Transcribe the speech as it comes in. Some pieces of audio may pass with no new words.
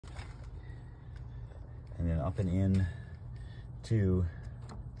and then up and in to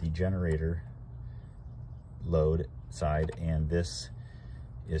the generator load side, and this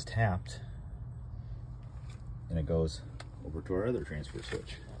is tapped and it goes over to our other transfer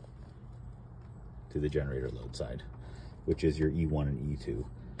switch to the generator load side, which is your E1 and E2.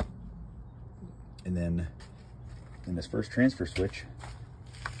 And then in this first transfer switch,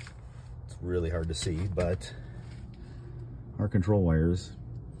 it's really hard to see, but our control wires,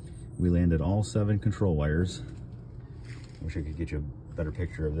 we landed all 7 control wires. I wish I could get you a better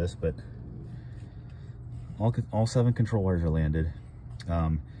picture of this, but all 7 control wires are landed,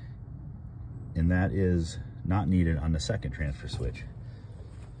 and that is not needed on the second transfer switch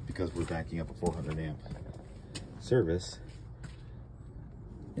because we're backing up a 400 amp service.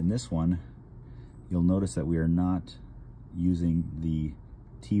 In this one, you'll notice that we are not using the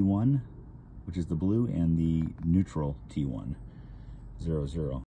T1, which is the blue, and the neutral T1, 00.